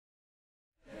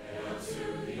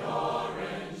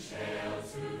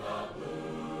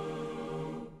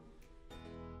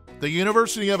The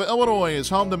University of Illinois is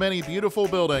home to many beautiful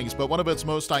buildings, but one of its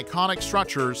most iconic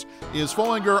structures is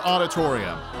Foellinger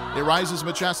Auditorium. It rises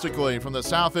majestically from the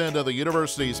south end of the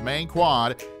university's main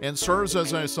quad and serves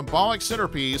as a symbolic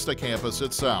centerpiece to campus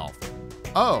itself.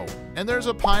 Oh, and there's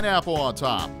a pineapple on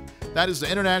top. That is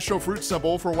the international fruit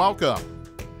symbol for welcome.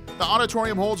 The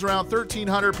auditorium holds around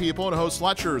 1,300 people and hosts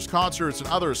lectures, concerts, and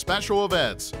other special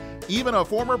events. Even a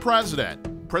former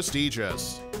president.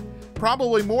 Prestigious.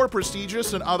 Probably more prestigious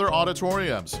than other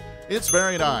auditoriums. It's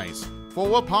very nice,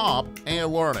 full of pomp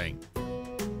and learning.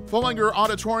 Foellinger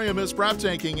Auditorium is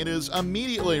breathtaking and is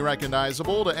immediately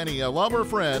recognizable to any alum or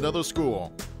friend of the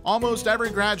school. Almost every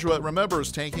graduate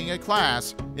remembers taking a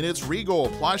class in its regal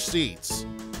plush seats.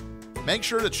 Make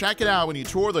sure to check it out when you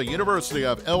tour the University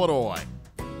of Illinois.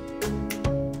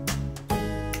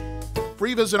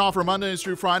 Free visit offer Mondays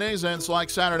through Fridays and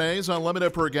select Saturdays.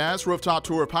 Unlimited per guest. Rooftop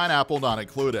tour pineapple not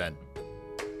included.